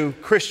turn to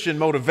Christian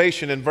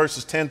motivation in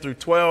verses 10 through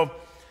 12.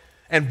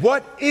 And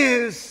what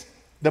is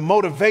the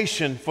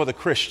motivation for the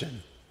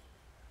Christian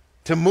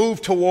to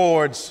move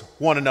towards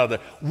one another?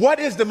 What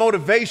is the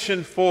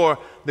motivation for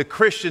the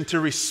Christian to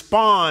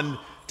respond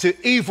to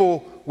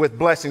evil with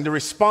blessing, to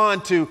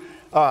respond to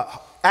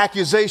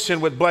accusation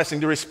with blessing,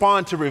 to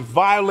respond to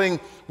reviling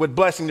with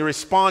blessing, to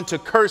respond to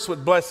curse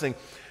with blessing?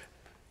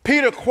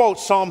 Peter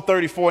quotes Psalm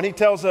 34, and he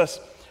tells us,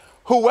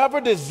 "Whoever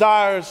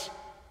desires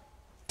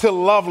to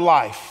love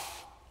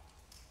life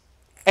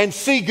and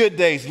see good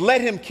days, let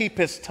him keep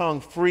his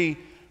tongue free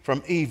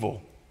from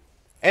evil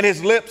and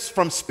his lips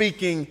from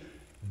speaking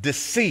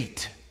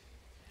deceit.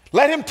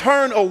 Let him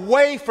turn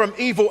away from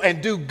evil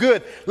and do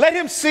good. Let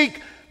him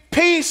seek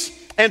peace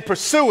and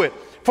pursue it.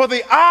 For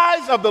the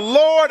eyes of the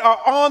Lord are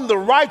on the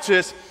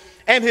righteous,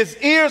 and his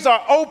ears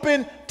are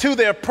open to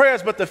their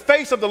prayers, but the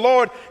face of the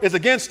Lord is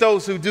against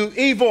those who do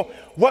evil."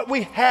 What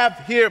we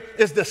have here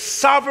is the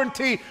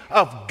sovereignty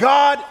of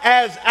God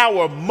as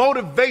our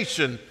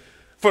motivation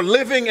for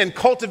living and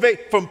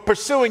from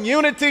pursuing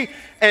unity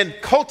and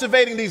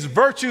cultivating these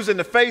virtues in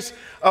the face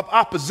of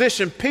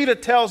opposition. Peter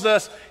tells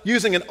us,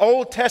 using an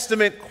Old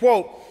Testament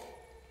quote,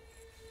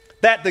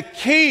 that the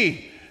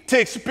key to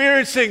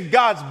experiencing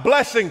God's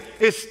blessing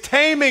is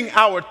taming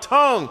our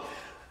tongue.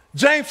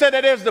 James said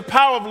that there's the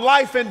power of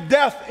life and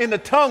death in the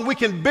tongue. We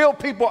can build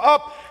people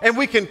up and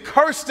we can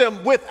curse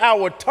them with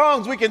our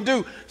tongues. We can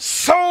do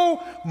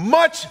so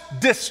much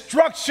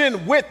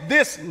destruction with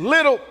this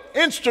little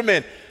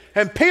instrument.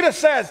 And Peter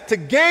says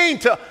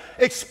to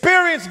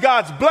experience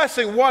God's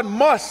blessing, one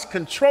must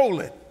control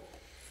it.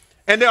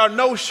 And there are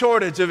no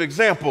shortage of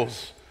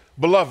examples,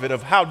 beloved,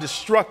 of how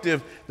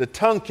destructive the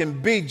tongue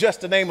can be.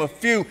 Just to name a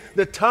few,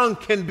 the tongue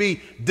can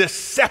be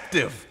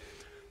deceptive.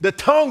 The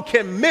tongue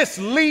can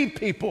mislead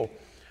people.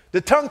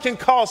 The tongue can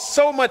cause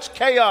so much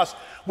chaos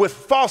with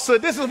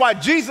falsehood. This is why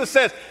Jesus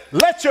says,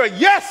 "Let your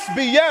yes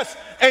be yes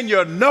and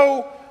your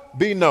no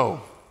be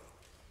no."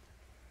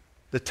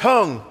 The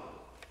tongue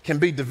can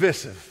be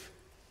divisive.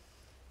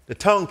 The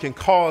tongue can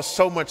cause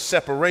so much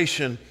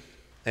separation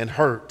and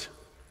hurt.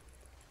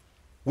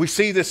 We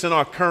see this in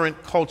our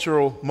current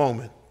cultural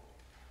moment.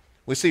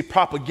 We see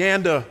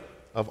propaganda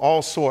of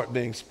all sort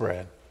being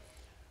spread.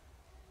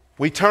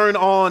 We turn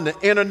on the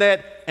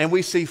internet and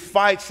we see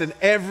fights in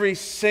every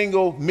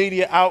single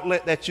media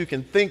outlet that you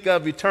can think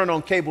of. You turn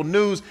on cable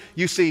news,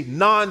 you see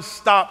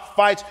nonstop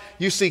fights.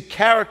 You see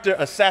character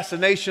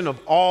assassination of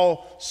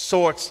all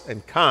sorts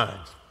and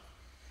kinds.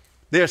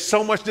 There's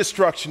so much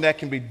destruction that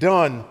can be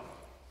done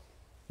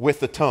with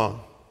the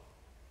tongue.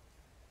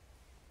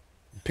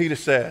 Peter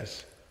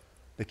says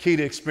the key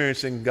to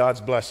experiencing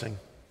God's blessing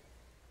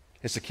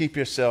is to keep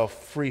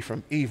yourself free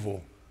from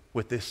evil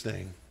with this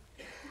thing.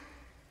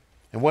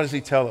 And what does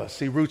he tell us?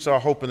 He roots our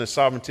hope in the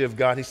sovereignty of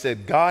God. He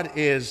said, God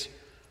is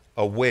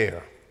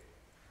aware.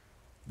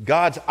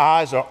 God's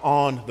eyes are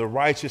on the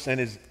righteous and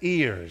his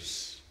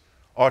ears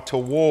are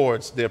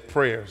towards their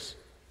prayers.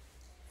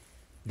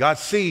 God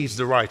sees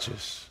the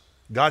righteous.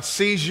 God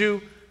sees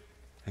you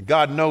and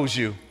God knows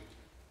you.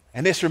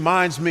 And this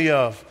reminds me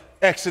of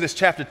Exodus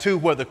chapter 2,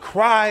 where the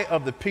cry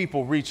of the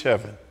people reached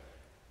heaven.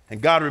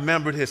 And God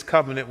remembered his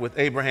covenant with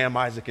Abraham,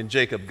 Isaac, and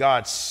Jacob.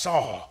 God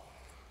saw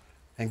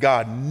and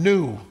God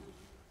knew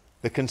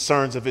the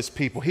concerns of his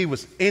people. He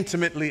was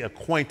intimately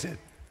acquainted.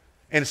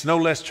 And it's no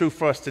less true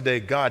for us today.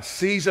 God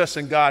sees us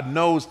and God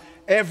knows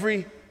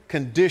every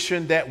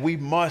condition that we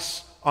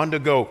must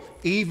undergo,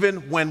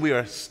 even when we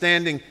are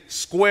standing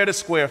square to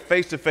square,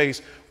 face to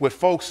face with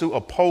folks who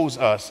oppose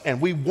us.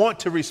 And we want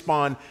to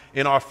respond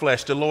in our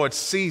flesh. The Lord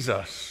sees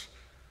us.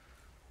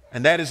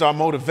 And that is our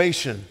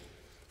motivation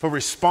for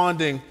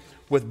responding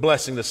with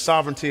blessing, the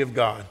sovereignty of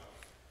God.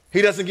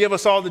 He doesn't give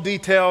us all the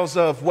details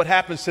of what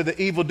happens to the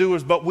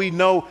evildoers, but we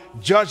know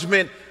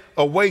judgment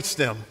awaits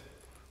them.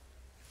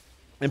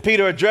 And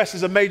Peter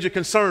addresses a major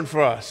concern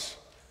for us.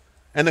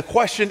 And the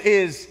question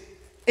is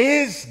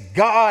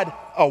God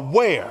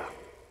aware?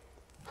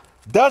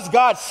 Does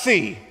God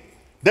see?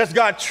 Does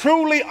God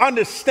truly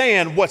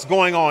understand what's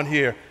going on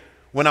here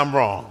when I'm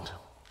wronged?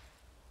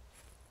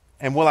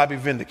 And will I be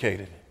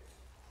vindicated?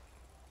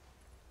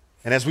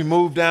 And as we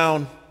move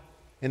down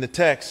in the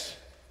text,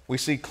 we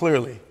see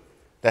clearly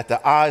that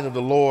the eyes of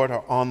the Lord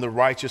are on the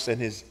righteous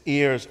and his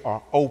ears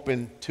are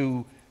open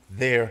to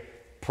their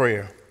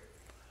prayer.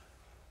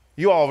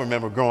 You all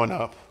remember growing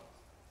up,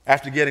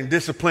 after getting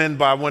disciplined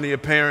by one of your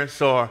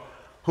parents or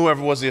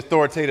whoever was the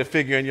authoritative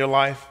figure in your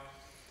life,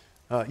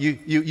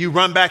 you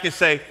run back and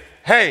say,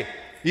 hey,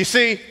 you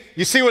see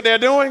what they're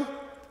doing?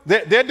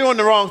 They're doing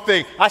the wrong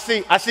thing. I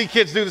see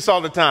kids do this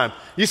all the time.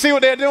 You see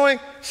what they're doing?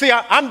 See,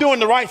 I'm doing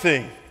the right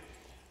thing.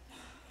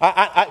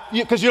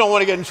 Because you don't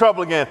want to get in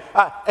trouble again.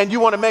 And you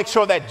want to make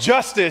sure that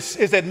justice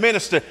is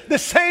administered. The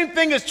same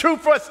thing is true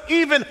for us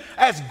even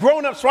as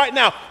grown-ups right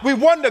now. We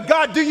wonder,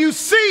 God, do you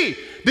see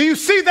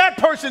that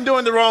person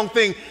doing the wrong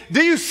thing?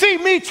 Do you see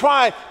me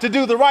trying to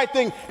do the right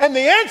thing? And the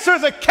answer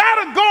is a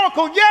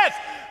categorical yes.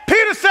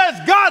 Peter says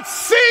God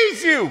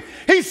sees you.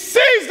 He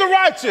sees the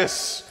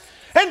righteous.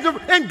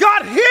 And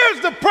God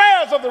hears the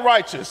prayers of the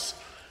righteous.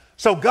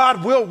 So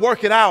God will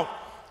work it out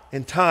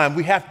in time.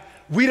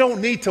 We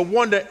don't need to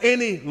wonder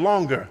any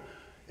longer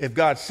if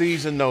God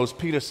sees and knows.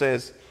 Peter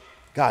says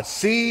God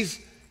sees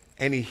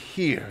and he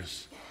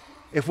hears.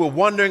 If we're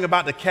wondering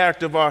about the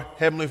character of our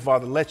Heavenly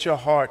Father, let your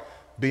heart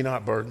be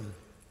not burdened.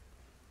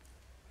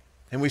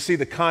 And we see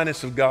the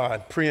kindness of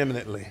God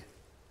preeminently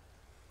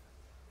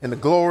in the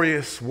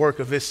glorious work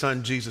of his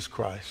Son, Jesus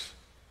Christ.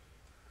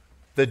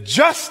 The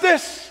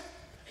justice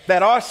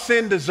that our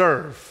sin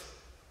deserved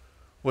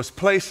was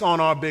placed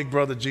on our big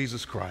brother,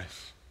 Jesus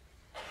Christ.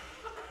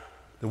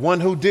 The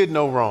one who did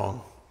no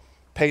wrong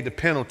paid the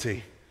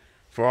penalty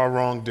for our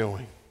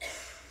wrongdoing.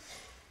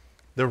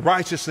 The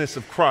righteousness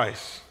of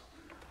Christ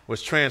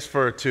was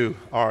transferred to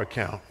our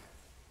account.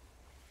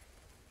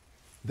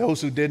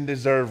 Those who didn't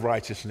deserve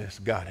righteousness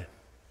got it.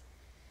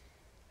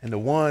 And the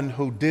one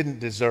who didn't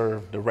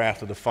deserve the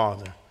wrath of the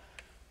Father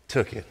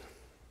took it.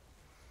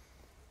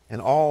 And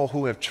all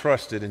who have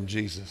trusted in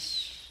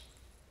Jesus,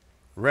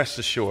 rest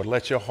assured,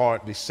 let your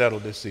heart be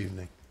settled this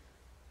evening.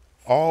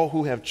 All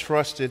who have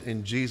trusted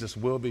in Jesus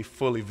will be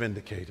fully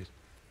vindicated.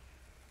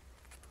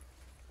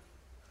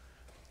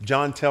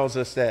 John tells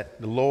us that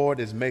the Lord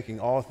is making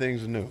all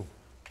things new.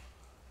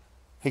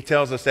 He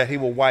tells us that he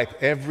will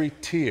wipe every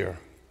tear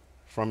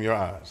from your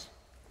eyes.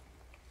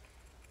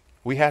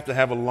 We have to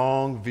have a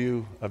long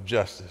view of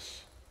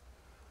justice.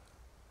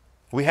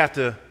 We have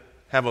to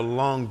have a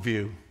long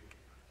view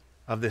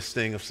of this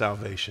thing of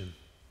salvation.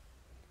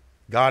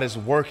 God is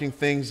working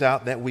things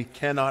out that we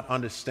cannot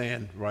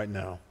understand right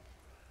now.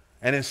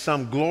 And in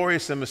some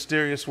glorious and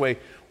mysterious way,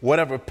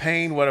 whatever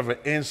pain, whatever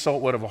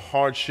insult, whatever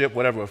hardship,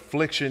 whatever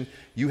affliction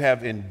you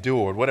have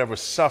endured, whatever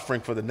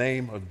suffering for the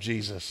name of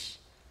Jesus,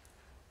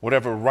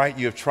 whatever right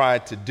you have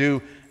tried to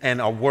do and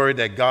are worried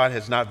that God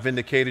has not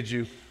vindicated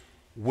you,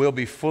 will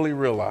be fully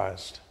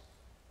realized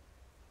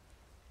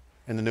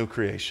in the new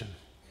creation.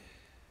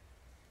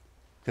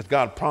 Because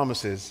God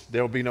promises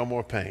there will be no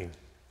more pain.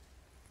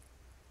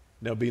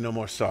 There'll be no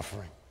more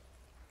suffering.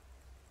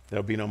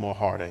 There'll be no more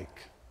heartache.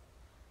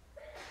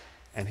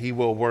 And he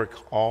will work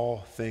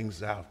all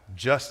things out.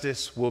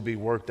 Justice will be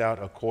worked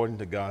out according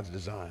to God's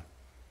design.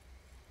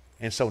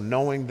 And so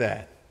knowing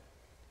that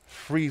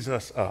frees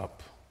us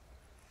up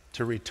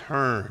to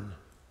return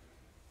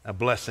a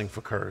blessing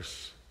for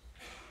curse,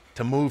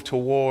 to move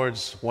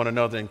towards one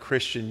another in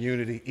Christian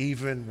unity,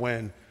 even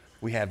when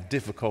we have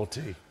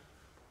difficulty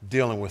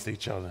dealing with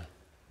each other.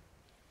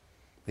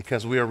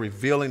 Because we are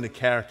revealing the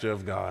character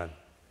of God,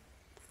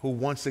 who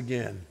once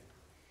again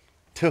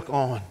took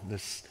on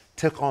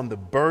the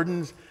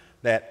burdens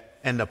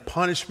and the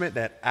punishment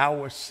that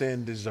our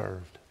sin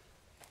deserved.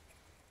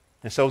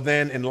 And so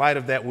then, in light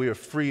of that, we are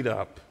freed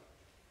up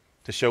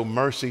to show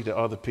mercy to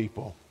other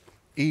people,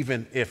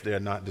 even if they're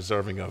not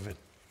deserving of it.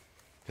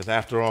 Because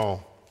after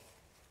all,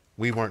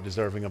 we weren't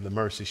deserving of the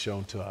mercy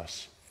shown to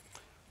us.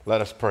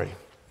 Let us pray.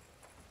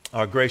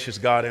 Our gracious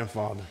God and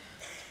Father,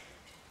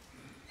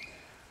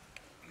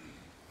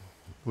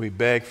 we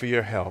beg for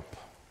your help.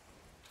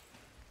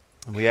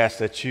 And we ask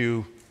that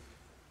you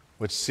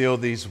would seal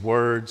these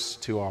words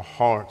to our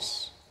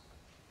hearts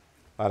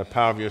by the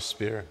power of your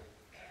Spirit,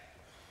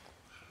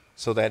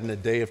 so that in the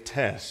day of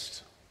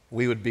test,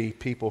 we would be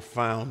people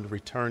found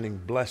returning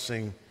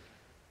blessing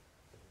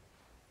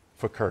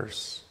for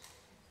curse,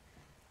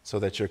 so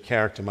that your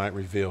character might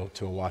reveal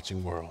to a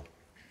watching world.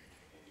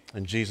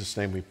 In Jesus'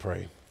 name we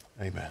pray.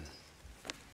 Amen.